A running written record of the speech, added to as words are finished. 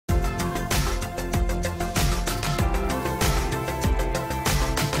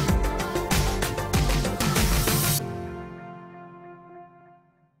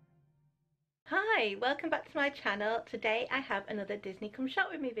Hi, welcome back to my channel. Today I have another Disney Come Shop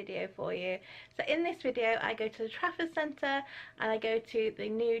With Me video for you. So in this video I go to the Trafford Centre and I go to the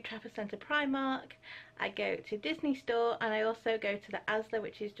new Trafford Centre Primark, I go to Disney Store, and I also go to the ASDA,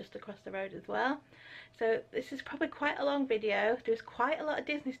 which is just across the road as well. So this is probably quite a long video. There's quite a lot of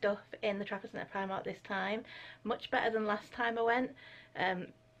Disney stuff in the Trafford Centre Primark this time, much better than last time I went.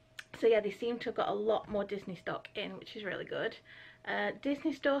 So yeah, they seem to have got a lot more Disney stock in, which is really good.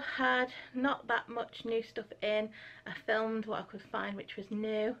 Disney Store had not that much new stuff in. I filmed what I could find which was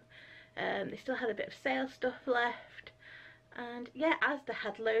new. They still had a bit of sale stuff left. And yeah, ASDA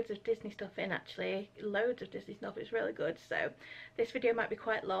had loads of Disney stuff in actually. Loads of Disney stuff, it's really good. So this video might be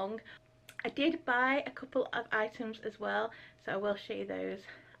quite long. I did buy a couple of items as well, so I will show you those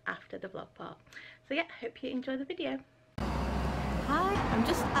after the vlog part. So yeah, hope you enjoy the video. Hi, I'm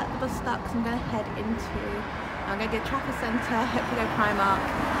just at the bus stop because I'm going to head I'm going to go to Trafford Centre, hopefully go Primark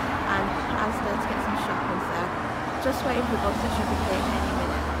and ASDA to get some shopping, so just waiting for the bus, that should be here any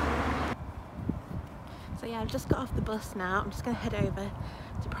minute. So yeah, I've just got off the bus now. I'm just going to head over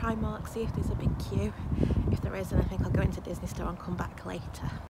to Primark, see if there's a big queue. If there is, then I think I'll go into Disney Store and come back later.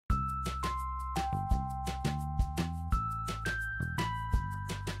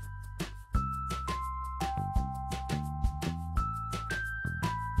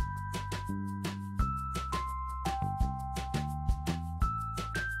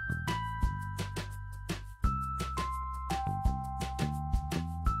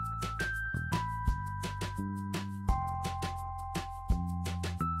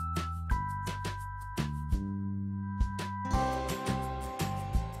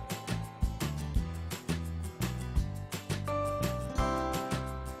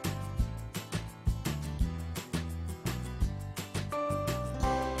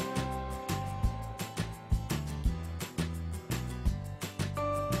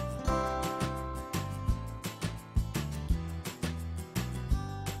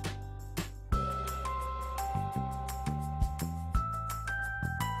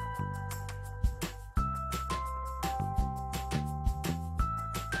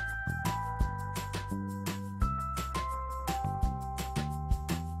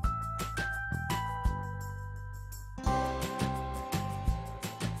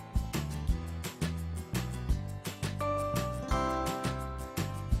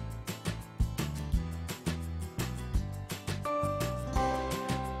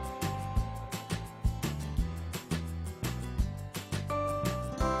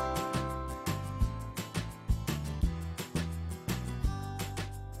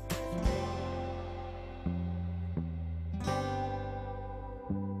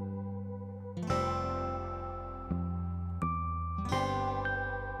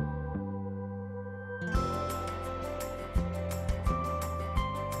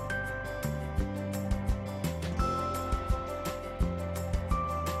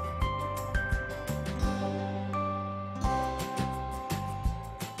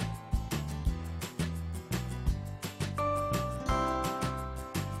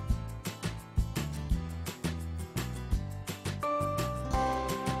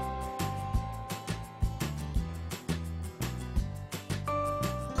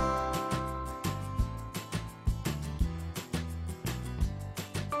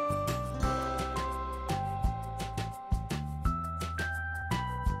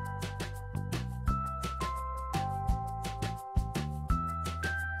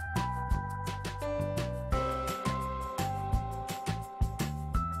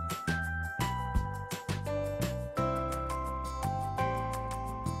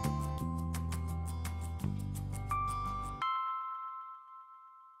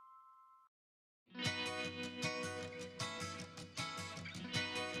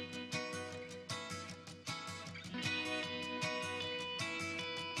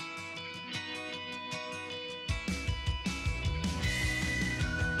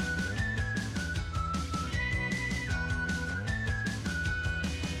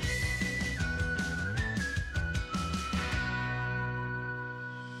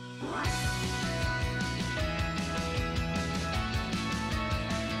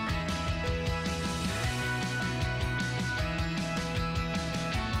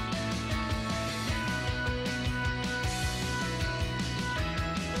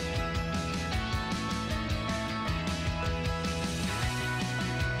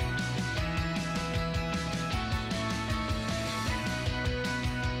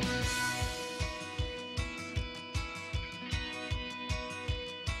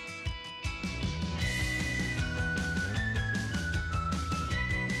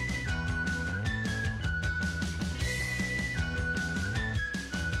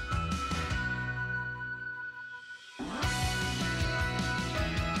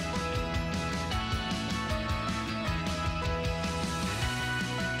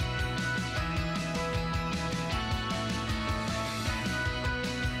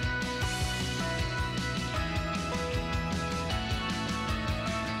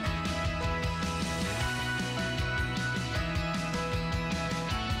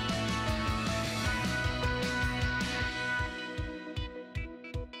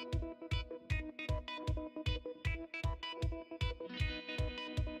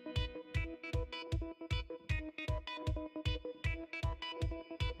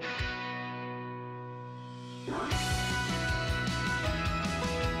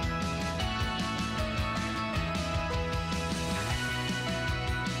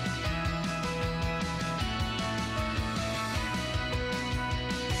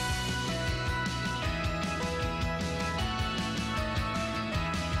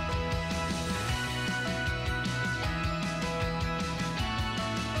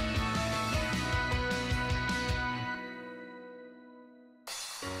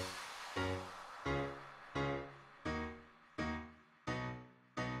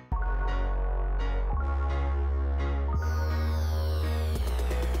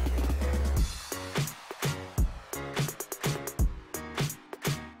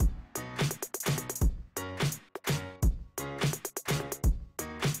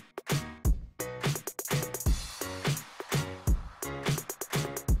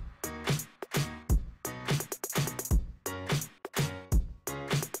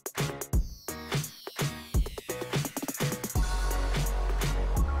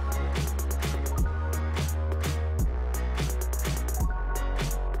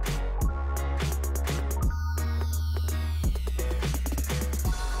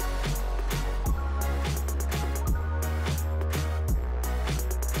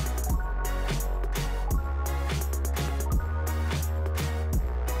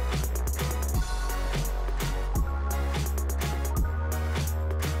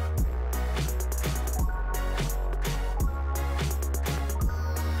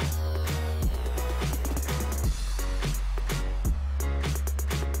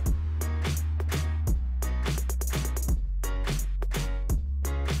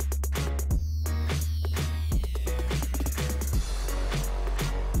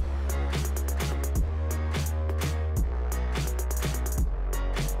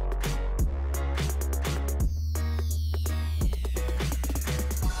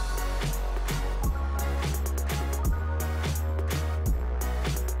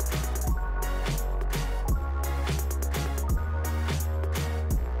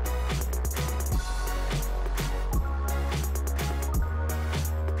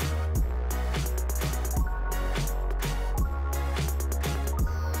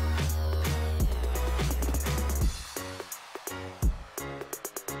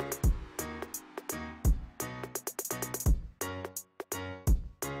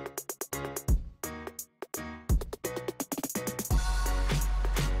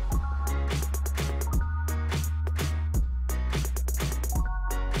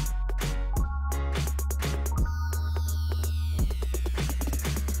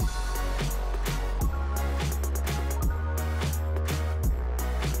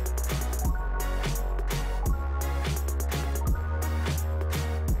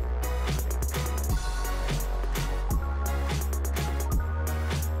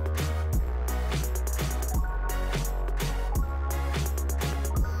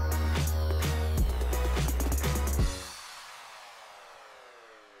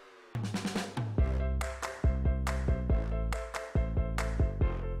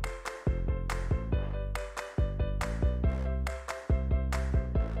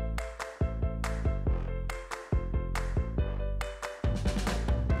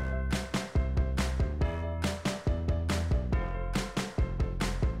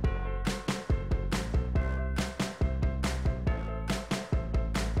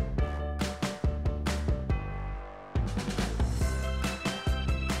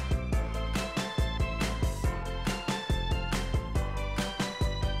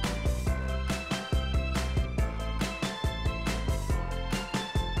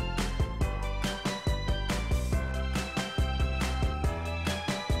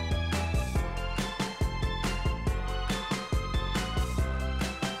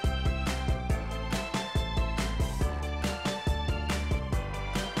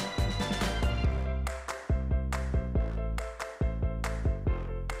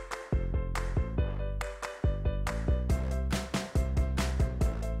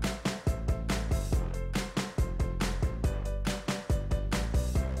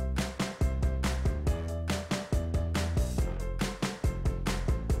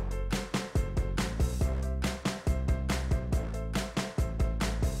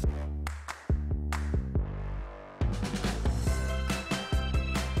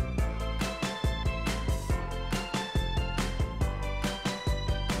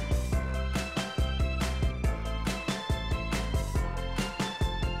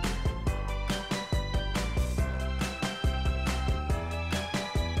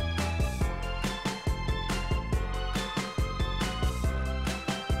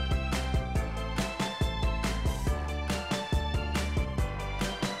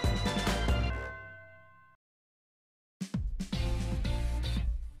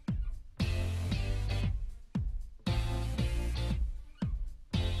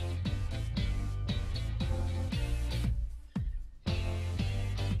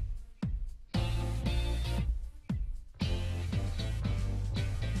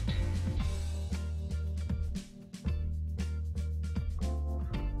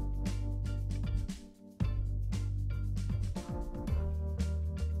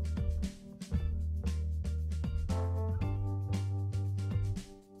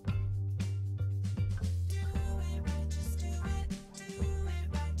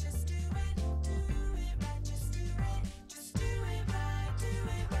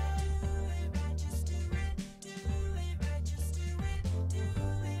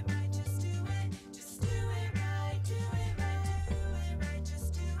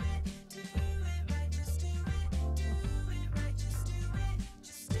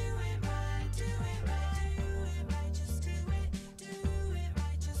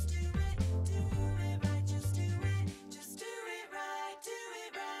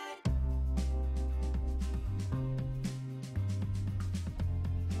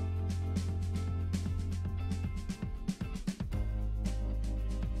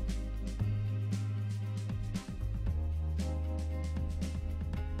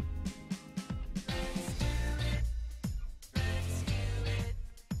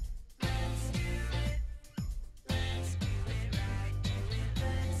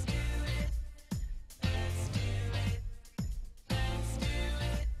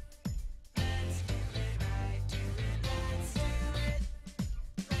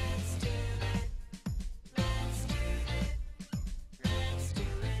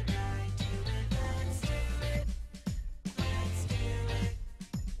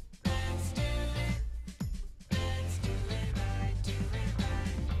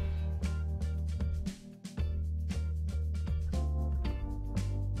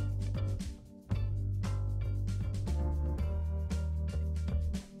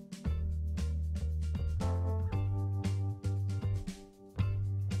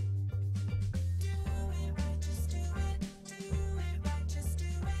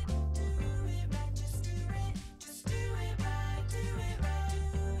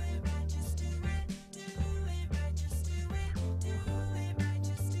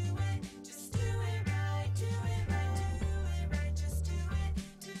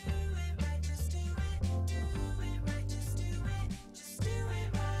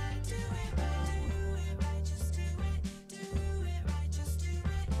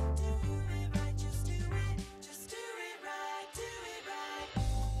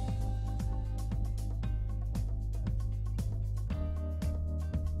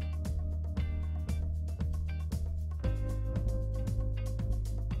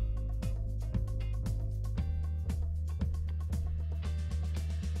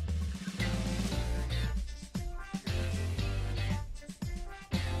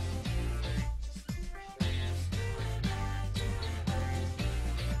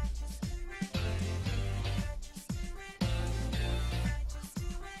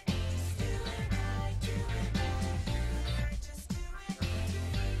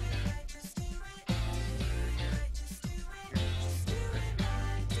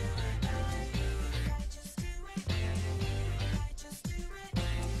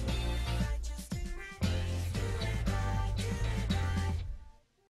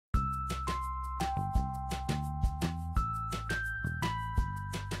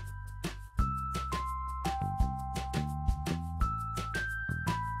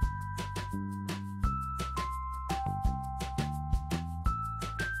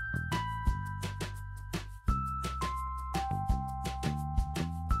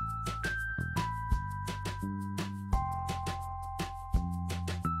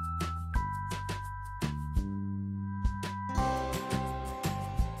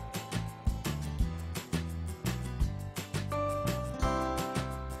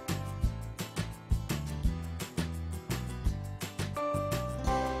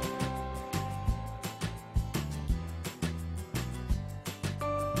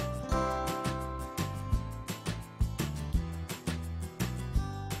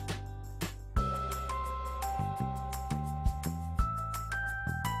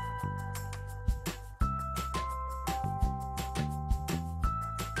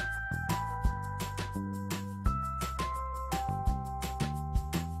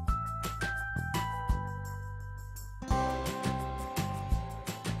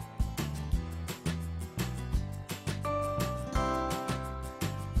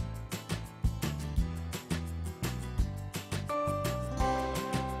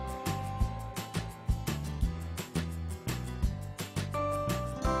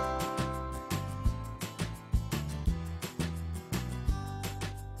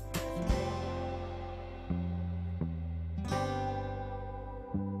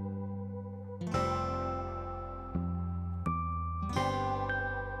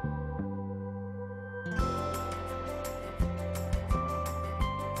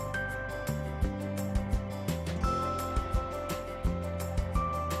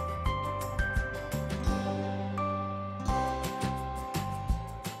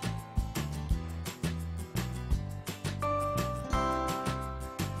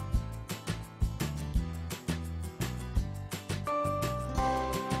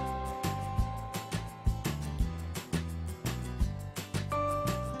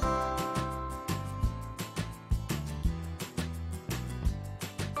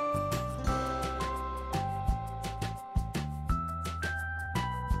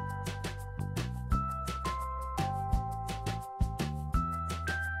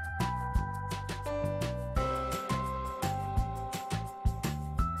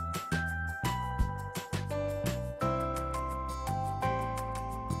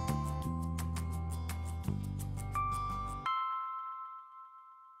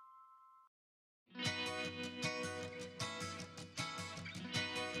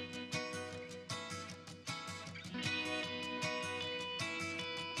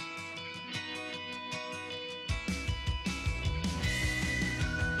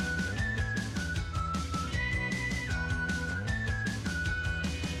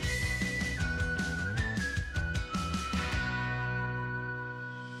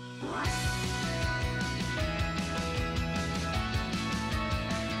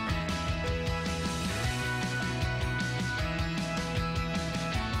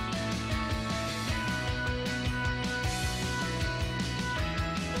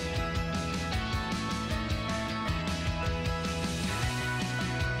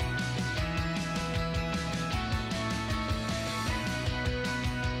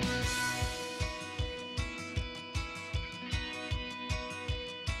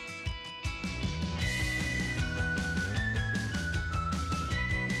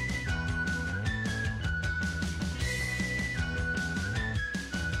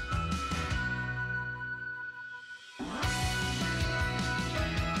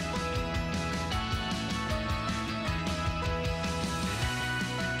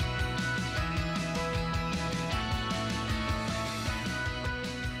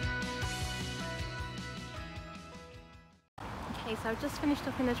 Okay, so I've just finished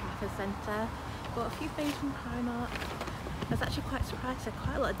up in the Trafford Centre, bought a few things from Pimark. I was actually quite surprised, there's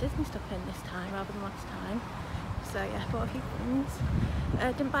quite a lot of Disney stuff in this time rather than last time. So yeah, bought a few things.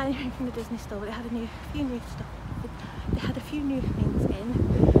 Didn't buy anything from the Disney store, but they had few new stuff. They had a few new things in.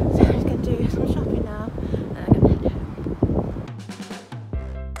 So I'm just going to do some shopping now and I'm going to head home.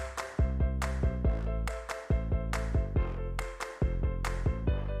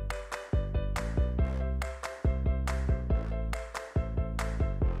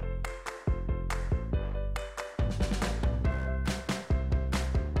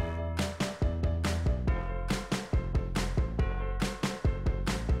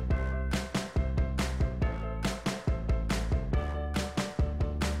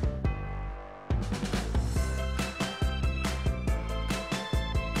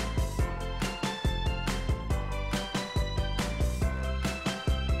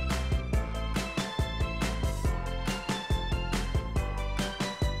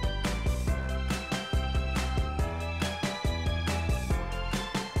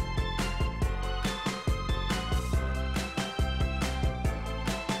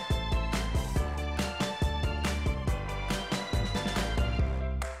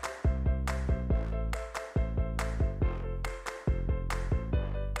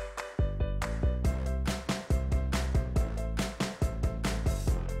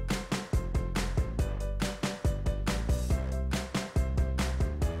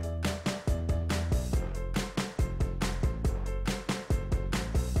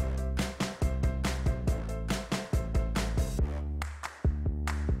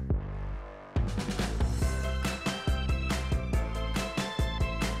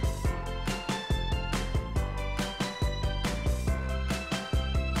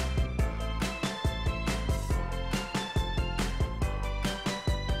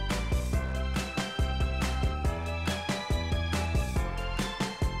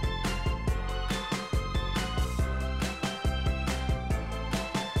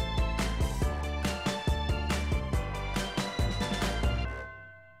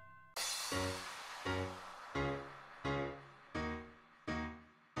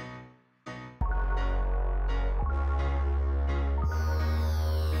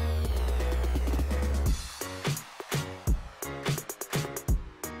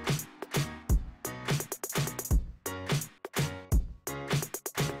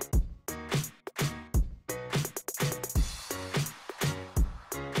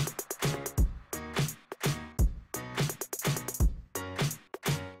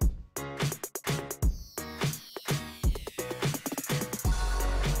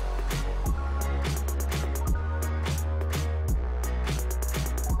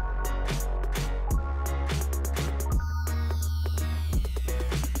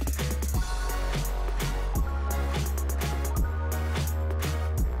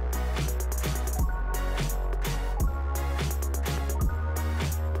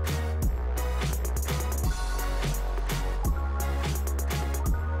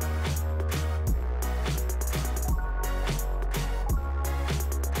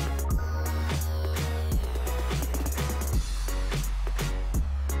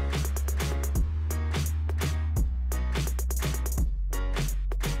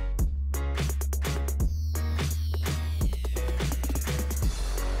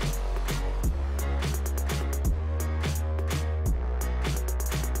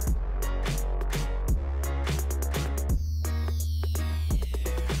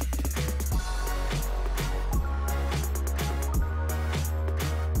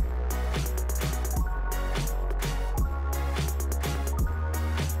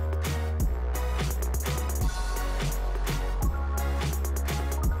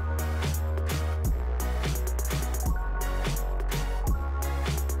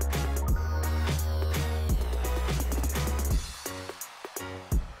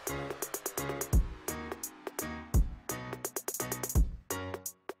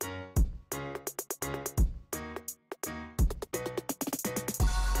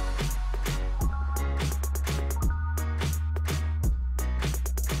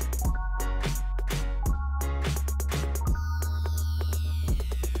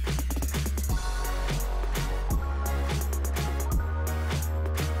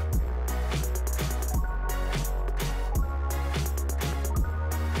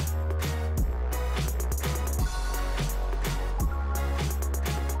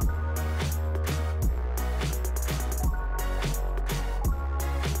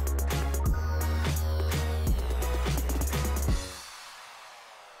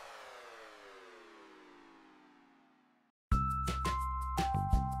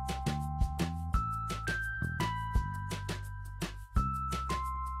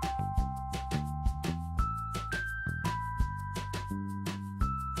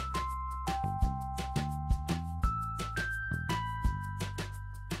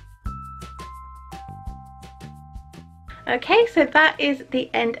 Okay, so that is the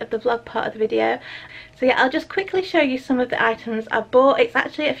end of the vlog part of the video. So yeah, I'll just quickly show you some of the items I bought. It's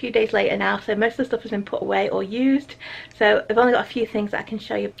actually a few days later now, so most of the stuff has been put away or used. So I've only got a few things that I can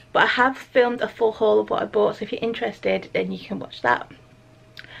show you. But I have filmed a full haul of what I bought, so if you're interested, then you can watch that.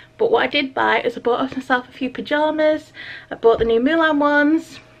 But what I did buy is I bought myself a few pyjamas. I bought the new Mulan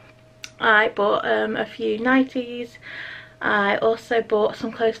ones. I bought a few nighties. I also bought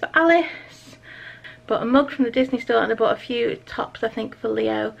some clothes for Alice. Bought a mug from the Disney store, and I bought a few tops, I think, for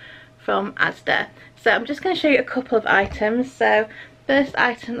Leo from ASDA. So I'm just going to show you a couple of items. So first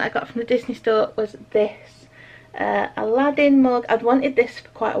item that I got from the Disney store was this Aladdin mug. I'd wanted this for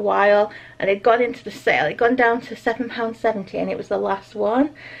quite a while, and it got into the sale. It gone down to £7.70 and it was the last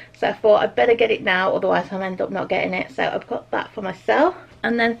one. So I thought I'd better get it now, otherwise I'll end up not getting it. So I've got that for myself.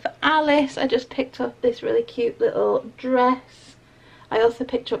 And then for Alice, I just picked up this really cute little dress. I also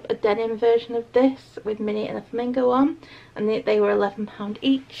picked up a denim version of this with Minnie and a flamingo on, and they were £11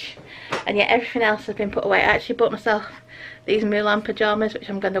 each. And yeah, everything else has been put away. I actually bought myself these Mulan pyjamas, which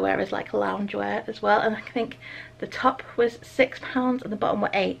I'm going to wear as like loungewear as well, and I think the top was £6 and the bottom were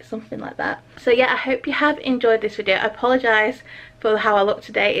 £8, something like that. So yeah, I hope you have enjoyed this video. I apologise for how I look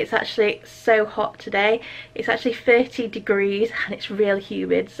today. It's actually so hot today. It's actually 30 degrees and it's really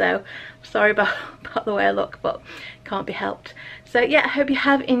humid, so sorry about the way I look, but can't be helped. So yeah, I hope you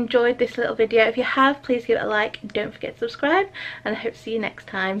have enjoyed this little video. If you have, please give it a like, don't forget to subscribe, and I hope to see you next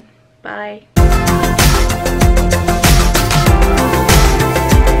time. Bye.